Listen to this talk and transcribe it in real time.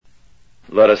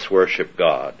Let us worship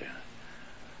God.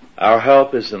 Our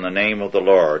help is in the name of the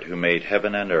Lord, who made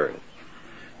heaven and earth.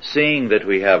 Seeing that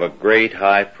we have a great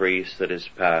high priest that is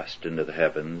passed into the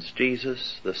heavens,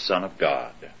 Jesus, the Son of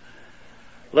God.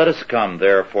 Let us come,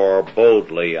 therefore,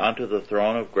 boldly unto the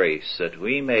throne of grace, that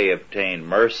we may obtain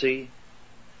mercy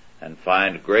and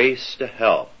find grace to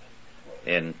help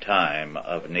in time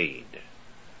of need.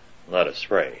 Let us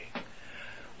pray.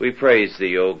 We praise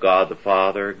Thee, O God the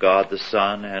Father, God the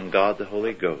Son, and God the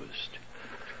Holy Ghost.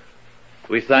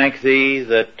 We thank Thee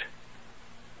that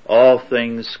all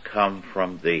things come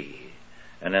from Thee,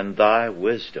 and in Thy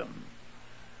wisdom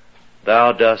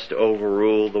Thou dost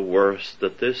overrule the worst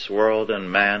that this world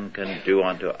and man can do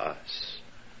unto us,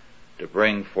 to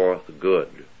bring forth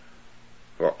good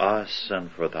for us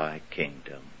and for Thy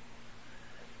kingdom.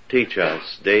 Teach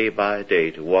us day by day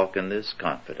to walk in this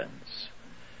confidence.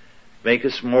 Make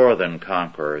us more than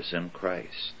conquerors in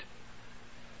Christ.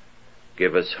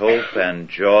 Give us hope and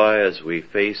joy as we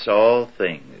face all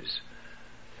things,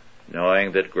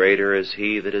 knowing that greater is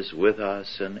He that is with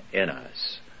us and in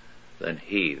us than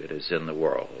he that is in the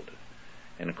world.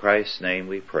 In Christ's name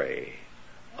we pray.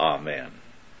 Amen.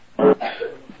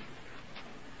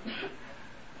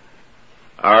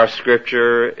 Our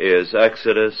scripture is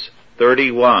Exodus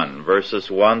 31, verses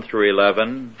 1 through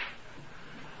 11.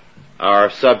 Our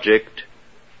subject,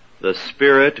 the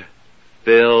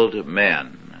Spirit-filled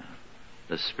men.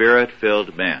 The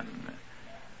Spirit-filled men.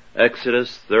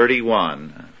 Exodus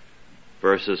 31,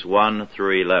 verses 1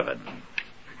 through 11.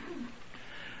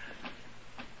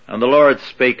 And the Lord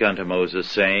spake unto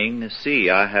Moses, saying, See,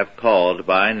 I have called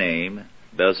by name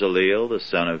Bezaleel, the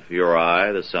son of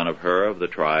Uri, the son of Hur, of the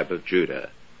tribe of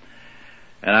Judah.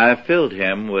 And I have filled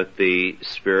him with the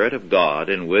Spirit of God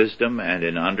in wisdom and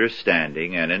in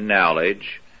understanding and in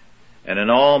knowledge and in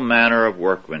all manner of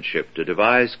workmanship, to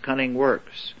devise cunning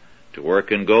works, to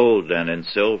work in gold and in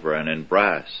silver and in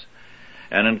brass,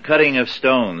 and in cutting of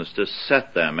stones to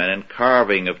set them, and in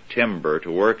carving of timber,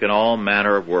 to work in all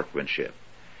manner of workmanship.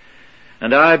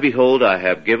 And I, behold, I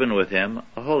have given with him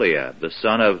Aholiab, the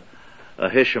son of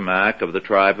Ahishamach of the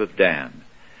tribe of Dan.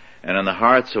 And in the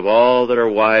hearts of all that are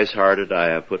wise-hearted I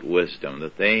have put wisdom,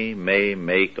 that they may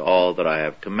make all that I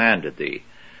have commanded thee,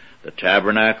 the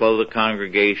tabernacle of the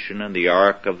congregation, and the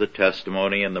ark of the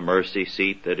testimony, and the mercy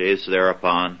seat that is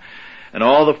thereupon, and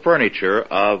all the furniture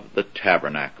of the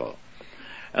tabernacle,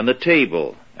 and the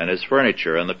table and his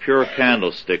furniture, and the pure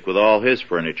candlestick with all his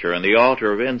furniture, and the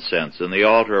altar of incense, and the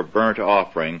altar of burnt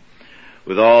offering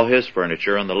with all his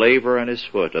furniture, and the laver and his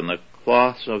foot, and the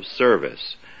cloths of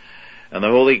service, and the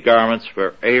holy garments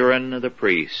for Aaron the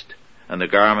priest, and the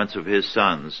garments of his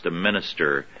sons to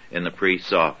minister in the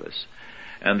priest's office,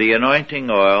 and the anointing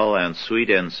oil and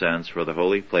sweet incense for the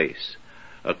holy place.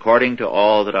 According to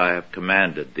all that I have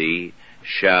commanded thee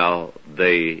shall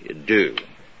they do.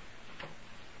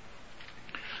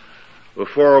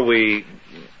 Before we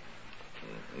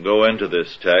go into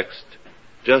this text,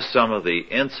 just some of the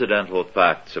incidental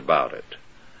facts about it.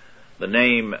 The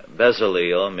name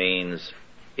Bezaleel means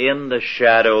in the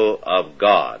shadow of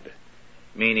God,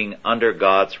 meaning under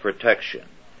God's protection.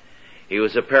 He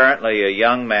was apparently a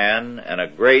young man and a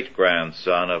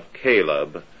great-grandson of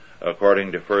Caleb,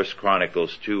 according to 1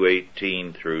 Chronicles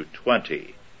 2:18 through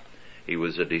 20. He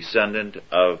was a descendant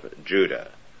of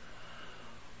Judah.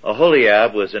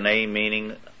 Aholiab was a name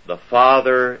meaning, the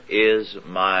Father is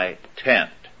my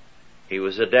tent. He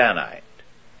was a Danite.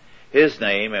 His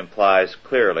name implies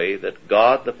clearly that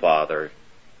God the Father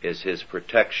is his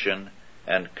protection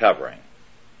and covering.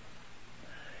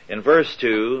 In verse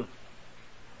 2,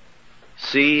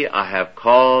 See, I have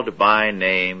called by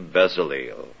name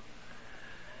Bezaleel.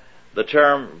 The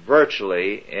term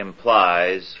virtually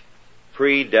implies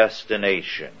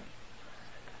predestination.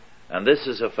 And this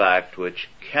is a fact which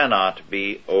cannot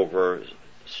be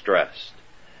overstressed.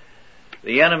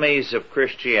 The enemies of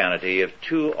Christianity have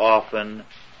too often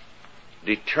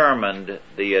determined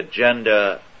the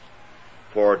agenda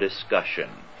for discussion.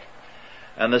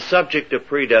 And the subject of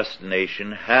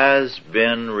predestination has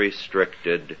been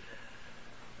restricted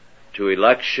to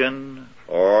election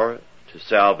or to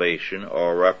salvation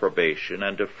or reprobation,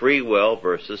 and to free will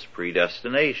versus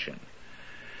predestination.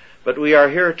 But we are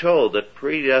here told that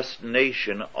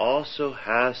predestination also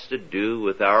has to do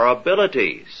with our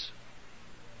abilities.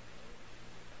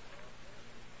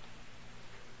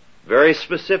 Very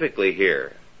specifically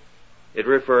here, it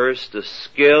refers to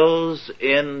skills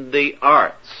in the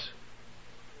arts.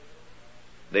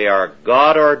 They are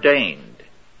God-ordained.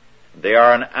 They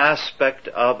are an aspect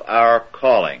of our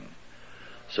calling,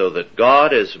 so that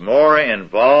God is more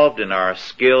involved in our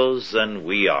skills than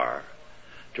we are.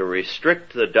 to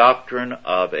restrict the doctrine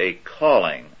of a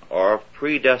calling or of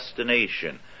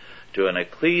predestination to an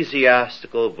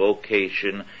ecclesiastical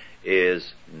vocation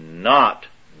is not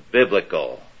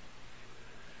biblical.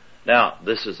 Now,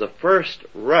 this is the first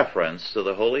reference to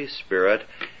the Holy Spirit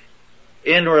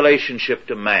in relationship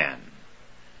to man,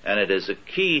 and it is a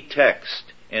key text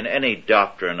in any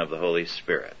doctrine of the Holy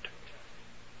Spirit.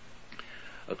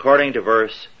 According to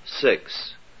verse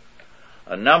 6,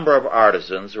 a number of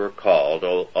artisans were called,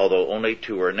 although only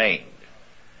 2 are named.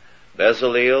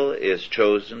 Bezaleel is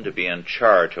chosen to be in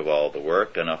charge of all the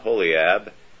work, and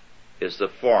Aholiab is the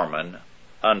foreman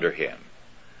under him.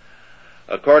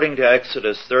 According to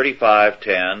Exodus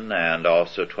 35:10 and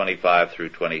also 25 through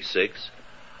 26,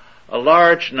 a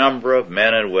large number of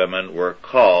men and women were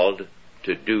called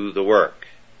to do the work.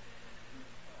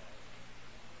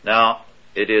 Now,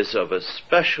 it is of a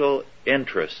special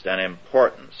interest and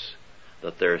importance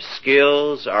that their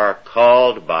skills are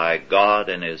called by God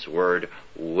in His Word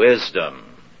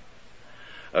wisdom.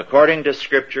 According to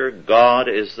Scripture, God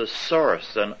is the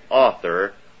source and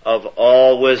author of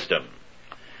all wisdom.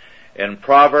 In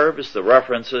Proverbs, the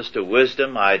references to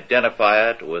wisdom identify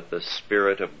it with the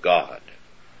Spirit of God.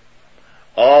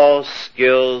 All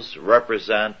skills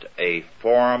represent a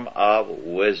form of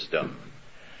wisdom,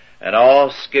 and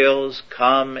all skills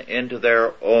come into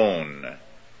their own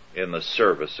in the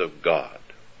service of God.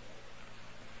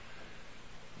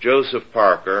 Joseph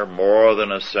Parker, more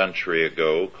than a century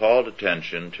ago, called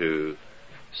attention to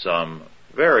some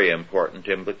very important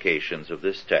implications of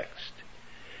this text.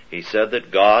 He said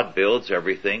that God builds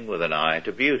everything with an eye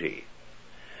to beauty.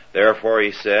 Therefore,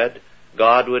 he said,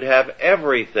 God would have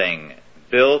everything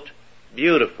built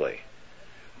beautifully.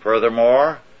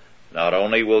 Furthermore, not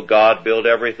only will God build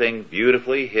everything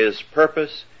beautifully, His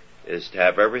purpose is to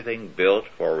have everything built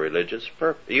for religious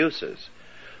uses,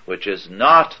 which is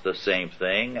not the same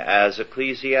thing as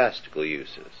ecclesiastical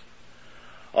uses.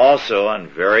 Also, and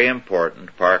very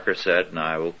important, Parker said, and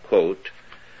I will quote,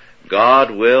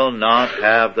 God will not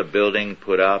have the building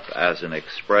put up as an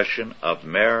expression of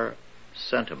mere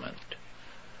sentiment.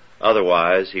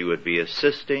 Otherwise, he would be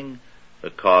assisting the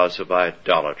cause of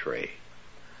idolatry.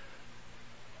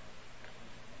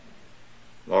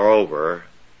 Moreover,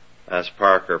 as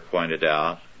Parker pointed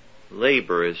out,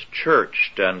 labor is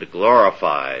churched and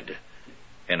glorified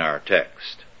in our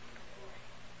text.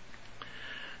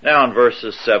 Now in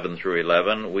verses 7 through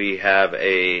 11, we have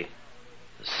a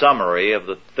summary of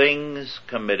the things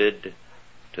committed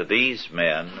to these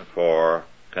men for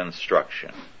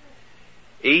construction.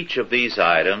 Each of these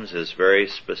items is very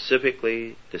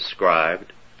specifically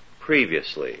described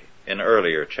previously in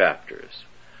earlier chapters.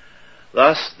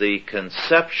 Thus, the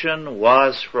conception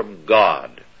was from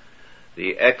God.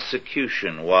 The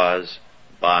execution was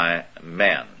by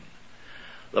men.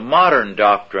 The modern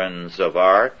doctrines of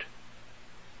art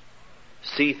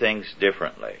see things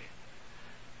differently.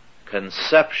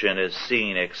 Conception is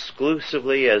seen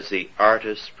exclusively as the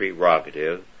artist's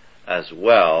prerogative as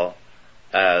well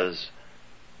as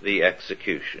the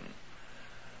execution.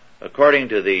 According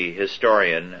to the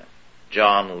historian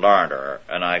John Larner,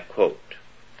 and I quote,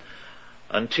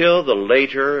 until the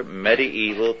later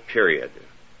medieval period,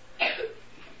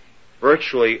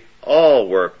 virtually all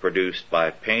work produced by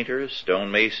painters,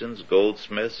 stonemasons,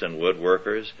 goldsmiths, and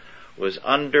woodworkers was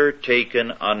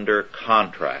undertaken under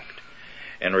contract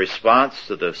in response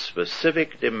to the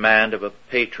specific demand of a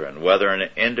patron, whether an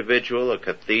individual, a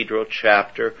cathedral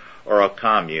chapter, or a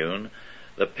commune.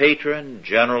 The patron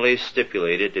generally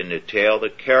stipulated in detail the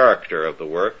character of the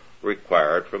work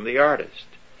required from the artist.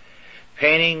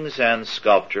 Paintings and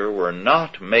sculpture were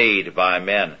not made by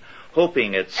men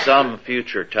hoping at some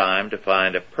future time to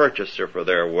find a purchaser for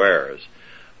their wares,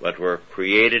 but were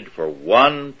created for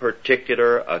one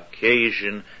particular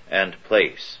occasion and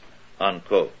place.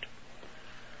 Unquote.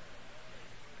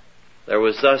 There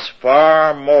was thus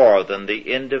far more than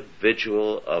the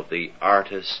individual of the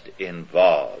artist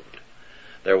involved.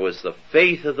 There was the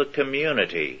faith of the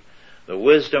community, the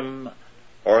wisdom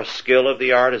or skill of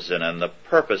the artisan, and the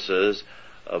purposes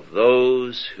of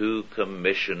those who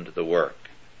commissioned the work.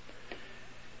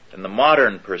 In the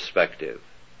modern perspective,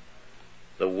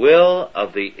 the will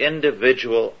of the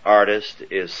individual artist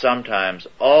is sometimes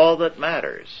all that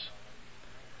matters.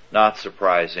 Not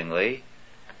surprisingly,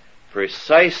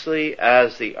 precisely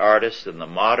as the artist in the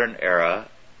modern era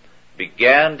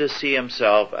began to see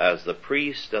himself as the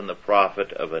priest and the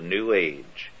prophet of a new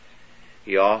age,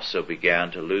 he also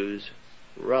began to lose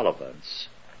relevance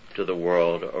to the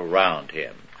world around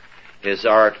him. His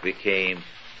art became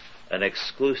an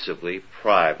exclusively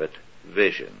private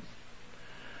vision.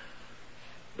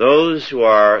 Those who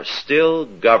are still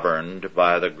governed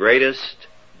by the greatest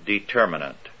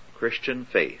determinant, Christian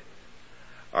faith,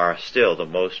 are still the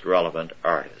most relevant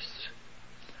artists.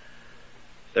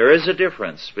 There is a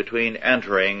difference between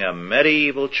entering a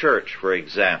medieval church, for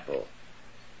example,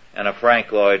 and a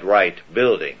Frank Lloyd Wright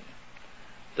building.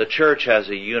 The church has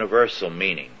a universal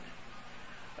meaning,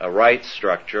 a Wright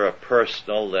structure, a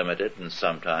personal, limited, and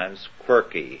sometimes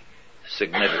quirky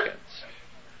significance.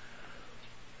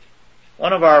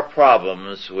 One of our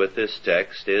problems with this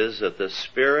text is that the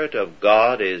Spirit of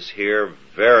God is here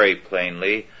very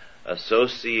plainly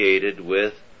associated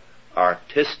with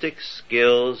artistic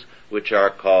skills which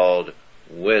are called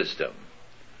wisdom.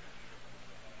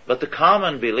 But the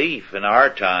common belief in our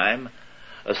time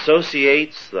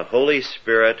associates the Holy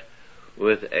Spirit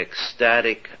with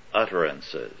ecstatic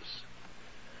utterances.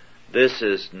 This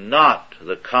is not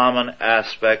the common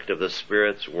aspect of the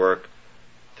Spirit's work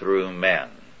through men.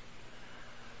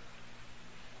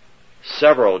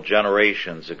 Several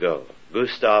generations ago,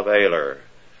 Gustav Ehler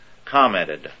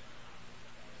commented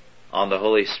on the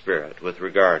Holy Spirit with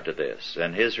regard to this,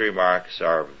 and his remarks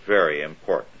are very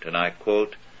important, and I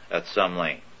quote at some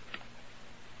length.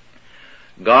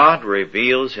 God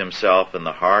reveals himself in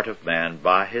the heart of man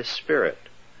by his Spirit,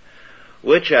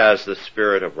 which as the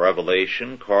Spirit of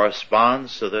revelation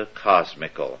corresponds to the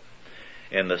cosmical,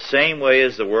 in the same way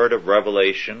as the word of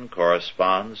revelation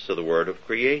corresponds to the word of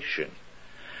creation.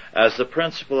 As the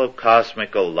principle of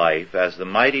cosmical life, as the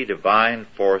mighty divine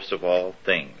force of all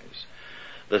things,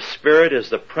 the Spirit is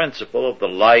the principle of the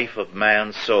life of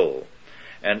man's soul,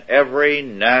 and every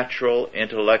natural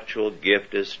intellectual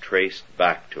gift is traced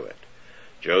back to it.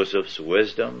 Joseph's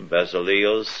wisdom,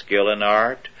 Bezalel's skill in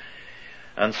art,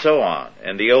 and so on.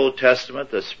 In the Old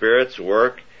Testament, the Spirit's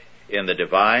work in the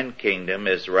divine kingdom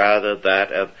is rather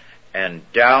that of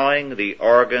endowing the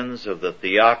organs of the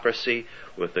theocracy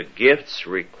with the gifts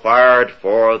required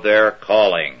for their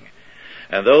calling.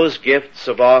 And those gifts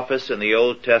of office in the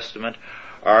Old Testament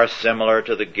are similar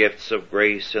to the gifts of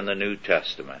grace in the New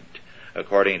Testament,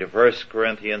 according to 1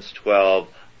 Corinthians 12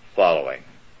 following.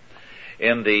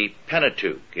 In the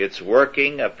Pentateuch, its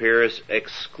working appears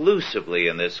exclusively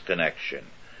in this connection.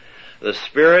 The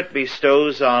Spirit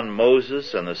bestows on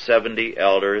Moses and the 70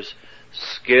 elders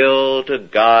skill to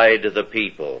guide the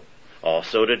people,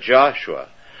 also to Joshua,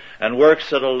 and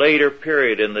works at a later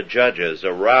period in the Judges,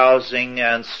 arousing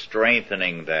and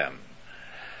strengthening them,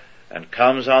 and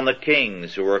comes on the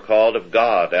kings who were called of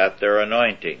God at their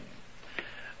anointing.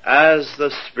 As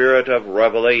the Spirit of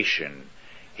revelation,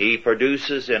 he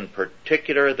produces in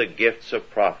particular the gifts of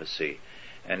prophecy,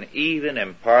 and even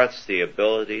imparts the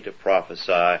ability to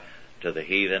prophesy to the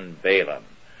heathen Balaam,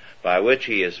 by which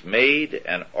he is made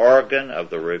an organ of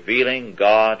the revealing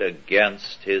God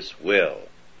against his will.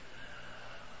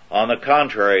 On the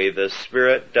contrary, the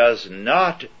Spirit does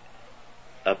not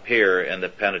appear in the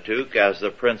Pentateuch as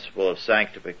the principle of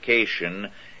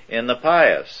sanctification in the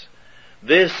pious.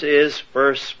 This is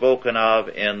first spoken of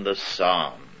in the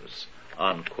Psalms,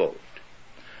 unquote.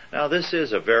 Now, this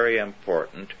is a very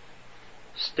important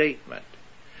statement,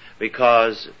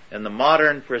 because in the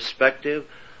modern perspective,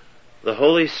 the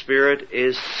Holy Spirit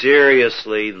is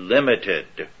seriously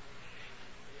limited.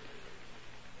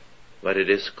 But it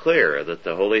is clear that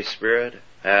the Holy Spirit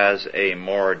has a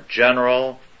more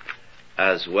general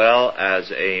as well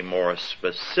as a more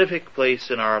specific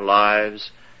place in our lives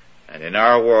and in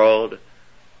our world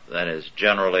than is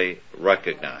generally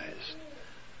recognized.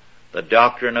 The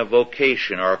doctrine of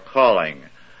vocation or calling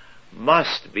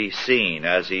must be seen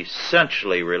as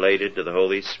essentially related to the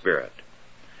Holy Spirit.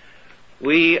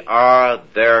 We are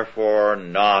therefore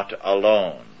not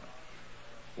alone.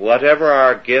 Whatever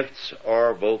our gifts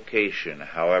or vocation,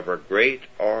 however great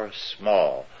or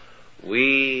small,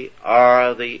 we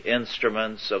are the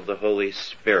instruments of the Holy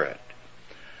Spirit.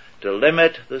 To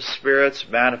limit the Spirit's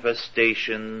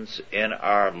manifestations in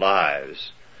our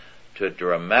lives to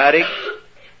dramatic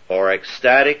or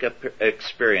ecstatic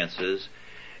experiences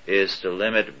is to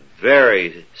limit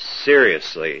very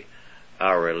seriously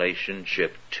our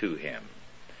relationship to him.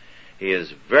 He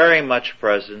is very much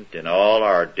present in all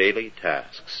our daily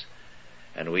tasks,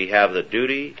 and we have the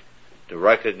duty to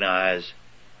recognize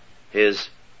his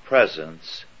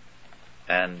presence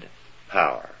and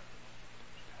power.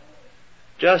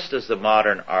 Just as the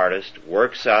modern artist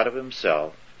works out of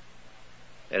himself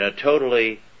in a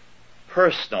totally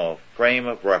personal frame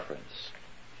of reference,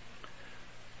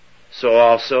 so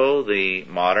also the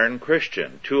modern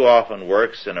Christian too often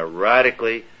works in a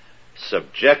radically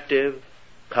subjective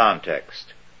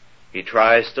context. He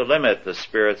tries to limit the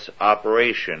Spirit's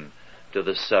operation to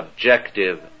the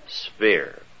subjective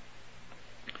sphere.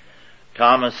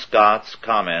 Thomas Scott's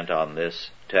comment on this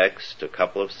text a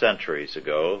couple of centuries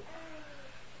ago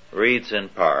reads in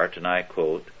part, and I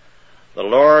quote, "The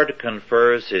Lord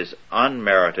confers his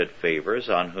unmerited favors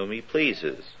on whom he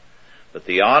pleases, but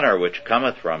the honor which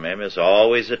cometh from him is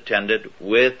always attended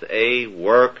with a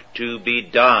work to be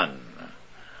done.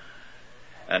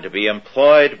 And to be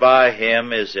employed by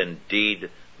him is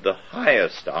indeed the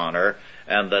highest honor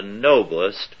and the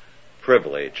noblest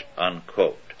privilege,"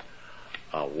 unquote.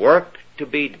 A work to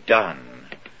be done.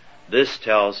 This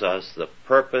tells us the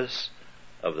purpose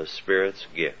of the Spirit's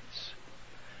gifts.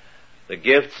 The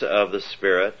gifts of the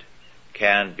Spirit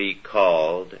can be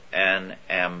called an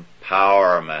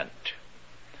empowerment.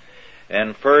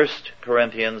 In 1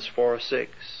 Corinthians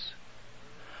 4:6,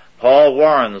 Paul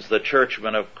warns the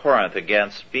churchmen of Corinth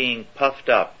against being puffed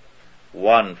up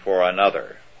one for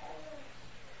another,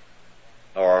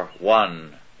 or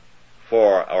one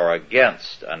for or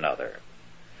against another.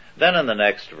 Then in the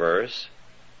next verse,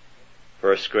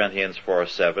 1 Corinthians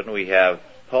 4:7, we have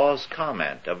Paul's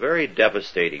comment, a very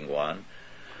devastating one,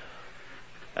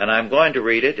 and I'm going to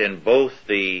read it in both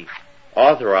the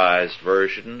Authorized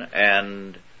Version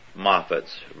and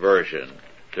Moffat's version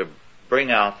to bring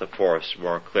out the force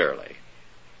more clearly.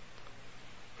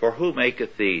 "For who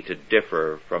maketh thee to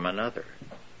differ from another?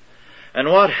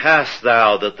 And what hast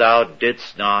thou that thou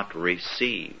didst not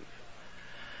receive?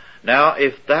 Now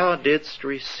if thou didst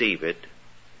receive it,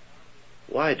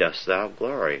 why dost thou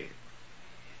glory,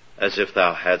 as if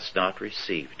thou hadst not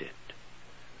received it?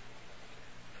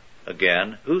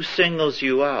 Again, who singles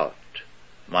you out,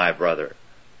 my brother?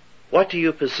 What do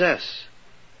you possess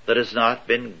that has not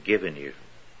been given you?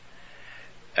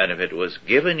 And if it was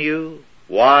given you,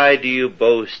 why do you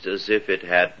boast as if it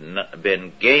had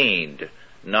been gained,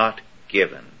 not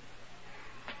given?"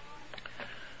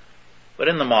 But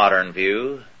in the modern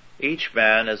view, each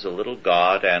man is a little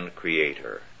God and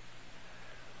creator,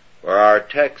 where our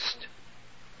text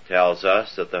tells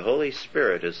us that the Holy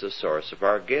Spirit is the source of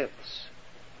our gifts,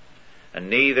 and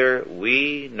neither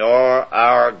we nor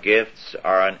our gifts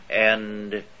are an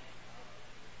end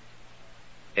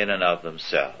in and of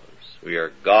themselves. We are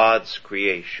God's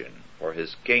creation for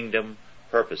his kingdom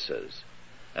purposes,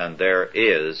 and there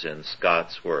is, in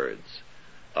Scott's words,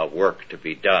 a work to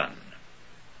be done.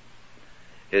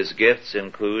 His gifts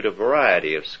include a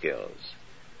variety of skills,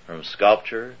 from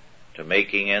sculpture to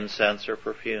making incense or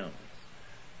perfume.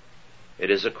 It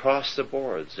is across the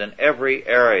boards in every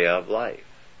area of life.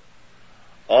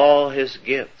 All his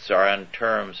gifts are in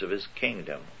terms of his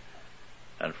kingdom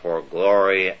and for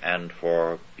glory and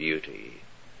for beauty.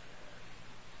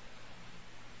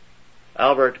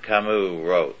 Albert Camus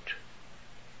wrote,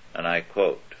 and I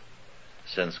quote,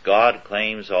 "Since God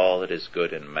claims all that is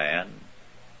good in man,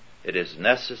 it is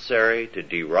necessary to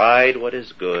deride what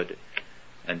is good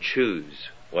and choose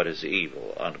what is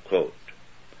evil," unquote.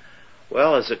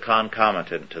 Well, as a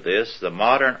concomitant to this, the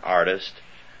modern artist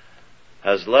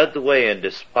has led the way in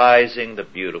despising the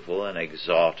beautiful and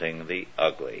exalting the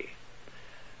ugly.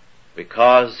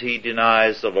 Because he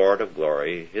denies the Lord of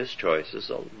glory, his choice is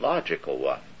a logical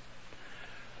one.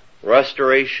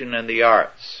 Restoration in the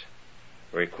arts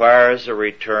requires a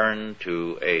return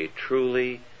to a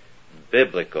truly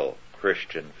biblical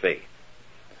Christian faith.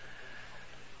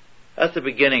 At the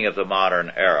beginning of the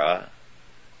modern era,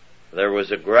 there was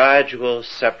a gradual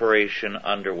separation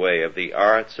underway of the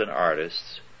arts and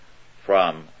artists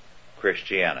from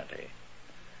Christianity.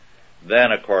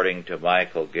 Then, according to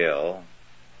Michael Gill,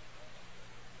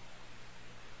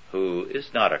 who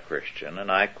is not a Christian, and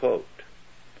I quote,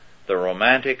 "The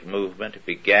Romantic movement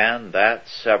began that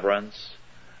severance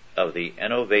of the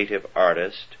innovative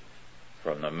artist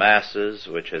from the masses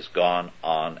which has gone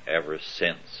on ever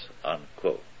since,"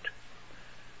 unquote.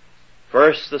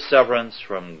 First the severance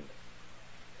from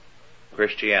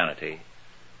Christianity,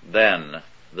 then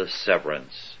the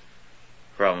severance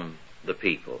from the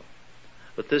people.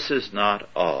 But this is not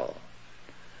all.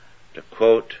 To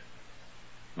quote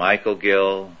Michael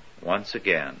Gill once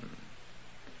again,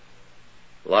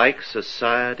 "Like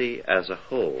society as a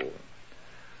whole,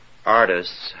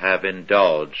 artists have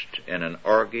indulged in an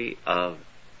orgy of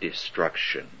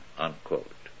destruction,"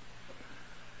 unquote.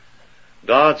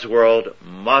 God's world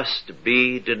must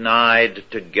be denied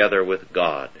together with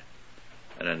God,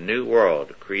 and a new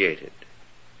world created.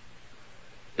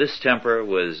 This temper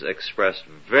was expressed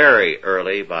very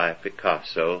early by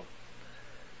Picasso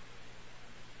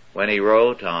when he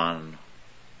wrote on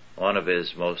one of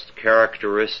his most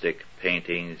characteristic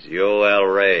paintings, "Yo el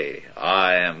Rey,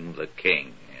 I am the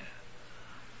king."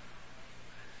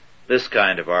 This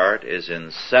kind of art is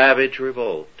in savage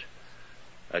revolt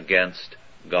against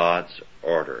God's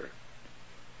order,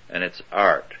 and its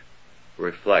art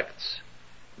reflects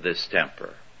this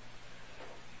temper.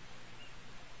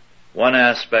 One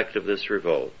aspect of this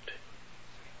revolt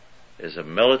is a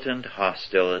militant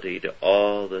hostility to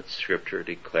all that Scripture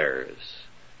declares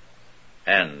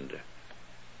and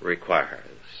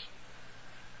requires.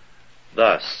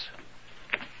 Thus,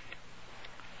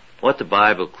 what the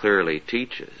Bible clearly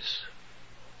teaches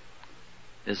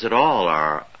is that all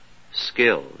our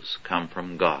skills come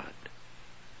from God.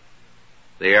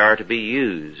 They are to be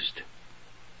used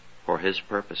for His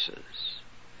purposes.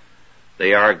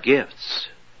 They are gifts,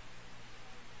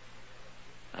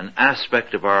 an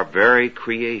aspect of our very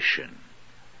creation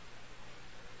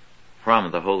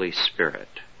from the Holy Spirit.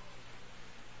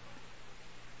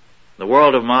 The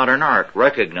world of modern art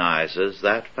recognizes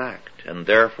that fact, and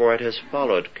therefore it has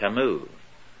followed Camus,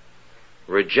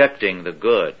 rejecting the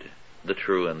good, the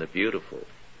true, and the beautiful,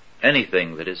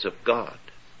 anything that is of God.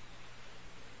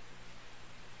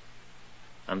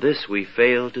 And this we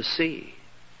fail to see,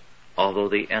 although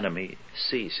the enemy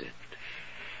sees it.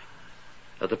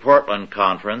 At the Portland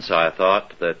conference, I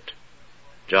thought that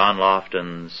John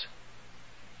Lofton's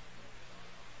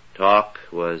talk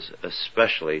was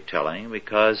especially telling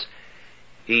because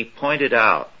he pointed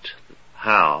out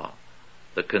how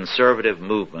the conservative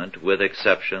movement, with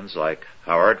exceptions like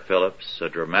Howard Phillips, a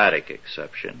dramatic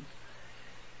exception,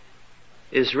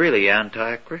 is really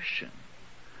anti-Christian.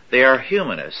 They are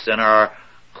humanists and are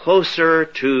closer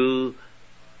to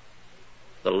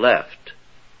the left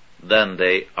than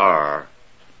they are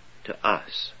to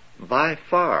us, by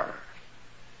far.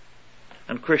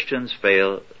 And Christians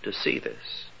fail to see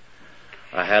this.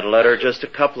 I had a letter just a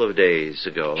couple of days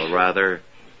ago, a rather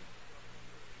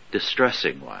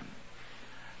distressing one,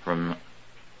 from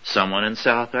someone in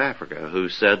South Africa who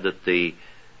said that the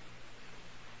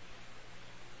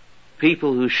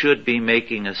people who should be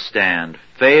making a stand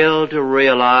fail to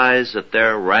realize that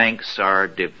their ranks are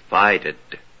divided.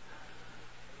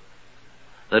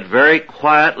 That very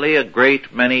quietly a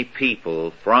great many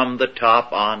people from the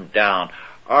top on down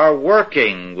are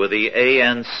working with the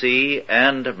ANC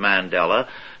and Mandela,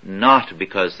 not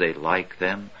because they like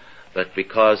them, but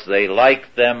because they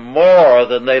like them more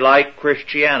than they like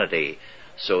Christianity.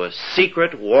 So a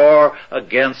secret war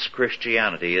against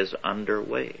Christianity is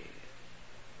underway.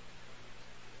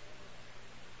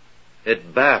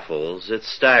 It baffles, it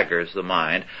staggers the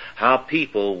mind how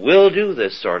people will do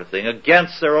this sort of thing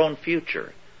against their own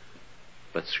future.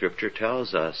 But Scripture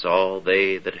tells us, all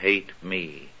they that hate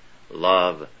me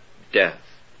love death.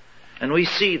 And we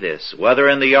see this, whether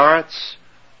in the arts,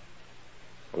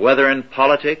 whether in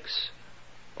politics,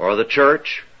 or the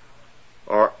church,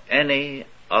 or any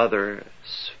other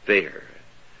sphere.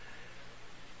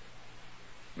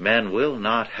 Men will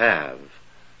not have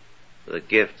the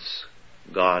gifts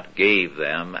God gave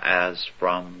them as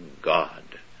from God.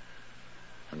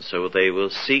 And so they will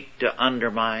seek to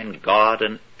undermine God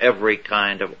and every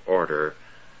kind of order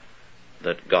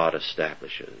that God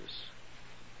establishes.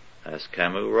 As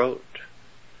Camus wrote,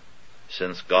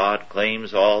 since God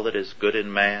claims all that is good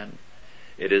in man,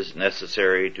 it is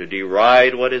necessary to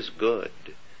deride what is good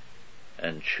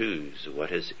and choose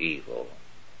what is evil.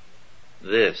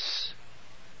 This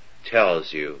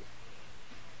tells you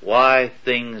why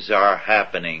things are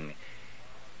happening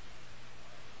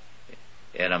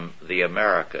in the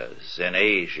Americas, in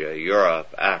Asia, Europe,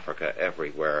 Africa,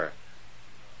 everywhere,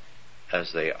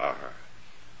 as they are.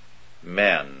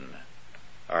 Men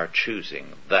are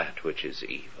choosing that which is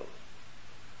evil.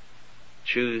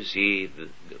 Choose ye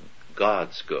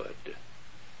God's good,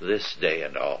 this day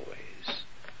and always.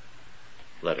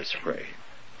 Let us pray.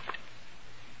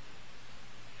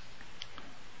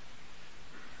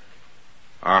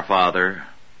 Our Father,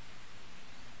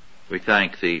 we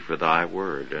thank Thee for Thy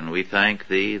word, and we thank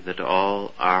Thee that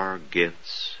all our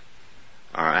gifts,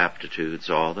 our aptitudes,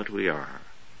 all that we are,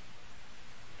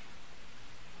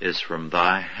 is from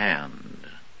Thy hand,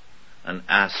 an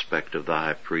aspect of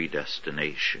Thy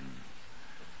predestination,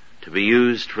 to be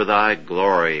used for Thy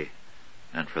glory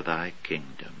and for Thy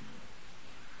kingdom.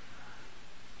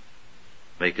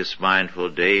 Make us mindful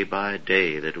day by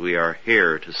day that we are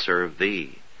here to serve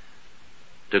Thee,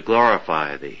 to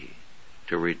glorify Thee,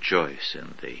 to rejoice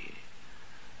in Thee.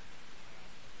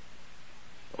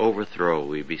 Overthrow,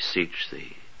 we beseech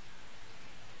Thee,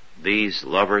 these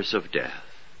lovers of death,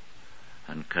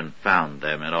 and confound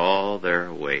them in all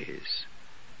their ways.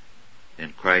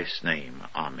 In Christ's name,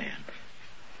 amen.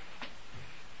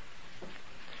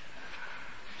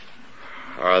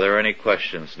 Are there any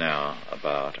questions now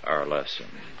about our lesson?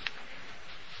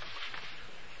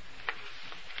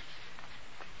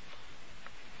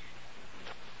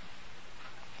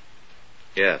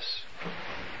 Yes.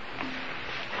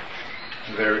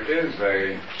 There is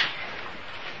a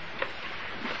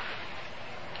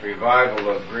revival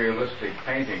of realistic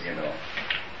painting, and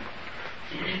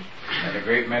a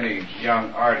great many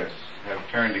young artists have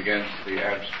turned against the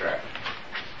abstract.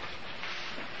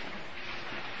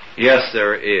 Yes,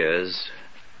 there is,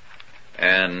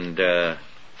 and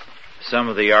some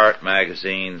of the art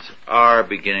magazines are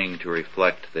beginning to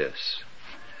reflect this.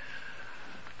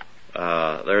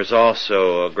 There's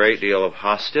also a great deal of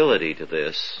hostility to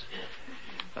this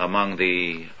among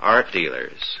the art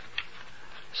dealers.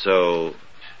 So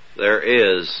there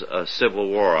is a civil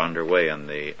war underway in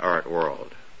the art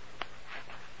world.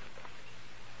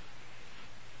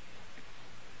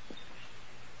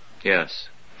 Yes.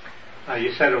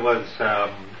 You said it was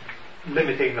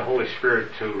limiting the Holy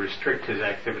Spirit to restrict his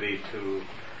activity to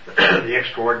the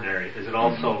extraordinary. Is it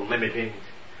also limiting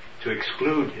to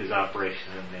exclude his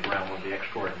operation in the realm of the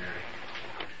extraordinary?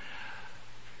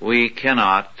 We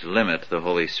cannot limit the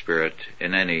Holy Spirit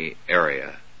in any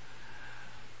area.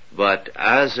 But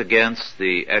as against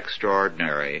the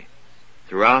extraordinary,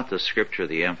 throughout the Scripture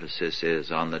the emphasis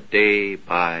is on the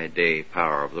day-by-day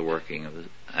power of the working of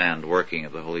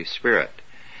the Holy Spirit.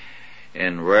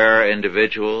 In rare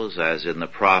individuals, as in the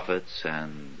prophets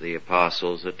and the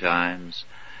apostles at times,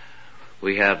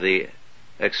 we have the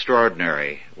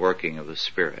extraordinary working of the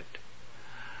Spirit.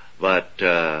 But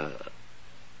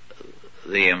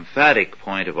the emphatic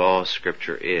point of all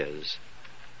Scripture is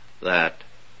that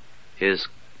his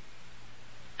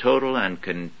total and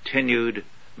continued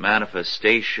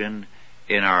manifestation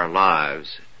in our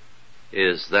lives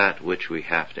is that which we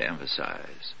have to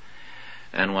emphasize.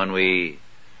 And when we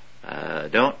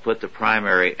don't put the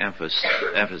primary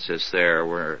emphasis there,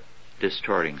 we're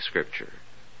distorting Scripture.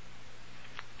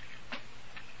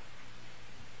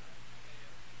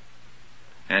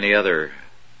 Any other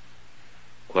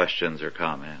questions or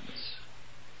comments?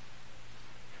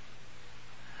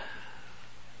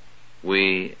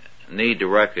 We need to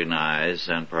recognize,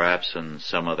 and perhaps on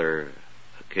some other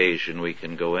occasion we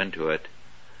can go into it,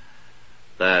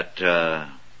 that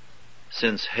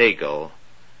since Hegel,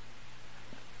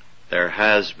 there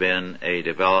has been a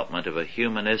development of a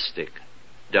humanistic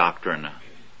doctrine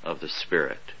of the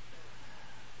Spirit,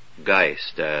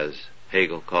 Geist, as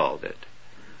Hegel called it,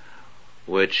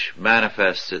 which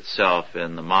manifests itself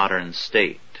in the modern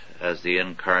state as the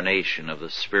incarnation of the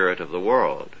Spirit of the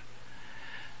world.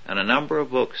 And a number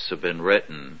of books have been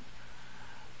written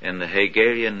in the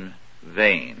Hegelian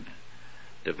vein,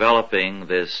 developing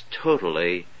this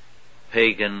totally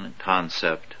pagan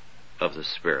concept of the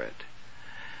Spirit.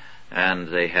 And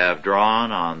they have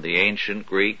drawn on the ancient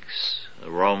Greeks, the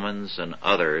Romans, and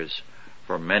others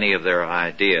for many of their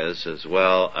ideas, as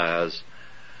well as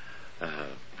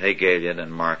Hegelian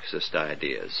and Marxist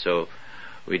ideas. So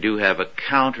we do have a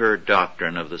counter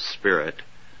doctrine of the Spirit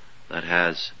that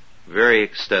has very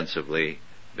extensively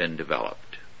been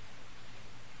developed.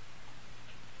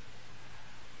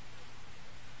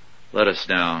 Let us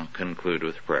now conclude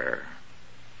with prayer.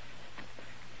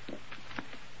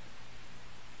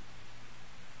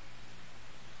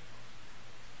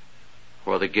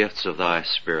 For the gifts of thy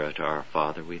Spirit, our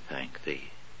Father, we thank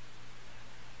thee.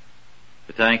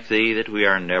 We thank thee that we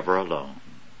are never alone,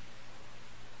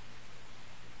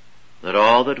 that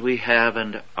all that we have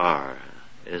and are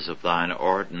is of thine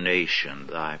ordination,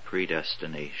 thy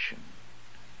predestination.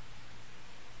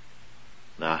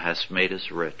 Thou hast made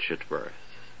us rich at birth,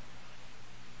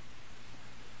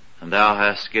 and thou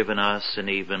hast given us an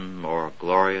even more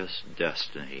glorious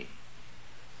destiny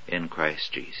in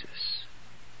Christ Jesus,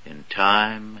 in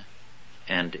time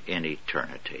and in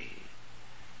eternity.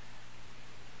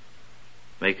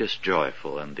 Make us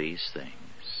joyful in these things.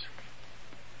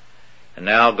 And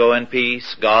now go in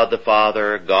peace, God the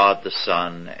Father, God the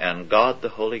Son, and God the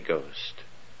Holy Ghost.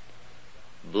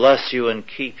 Bless you and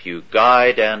keep you,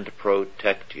 guide and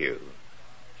protect you,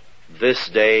 this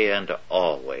day and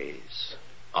always.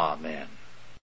 Amen.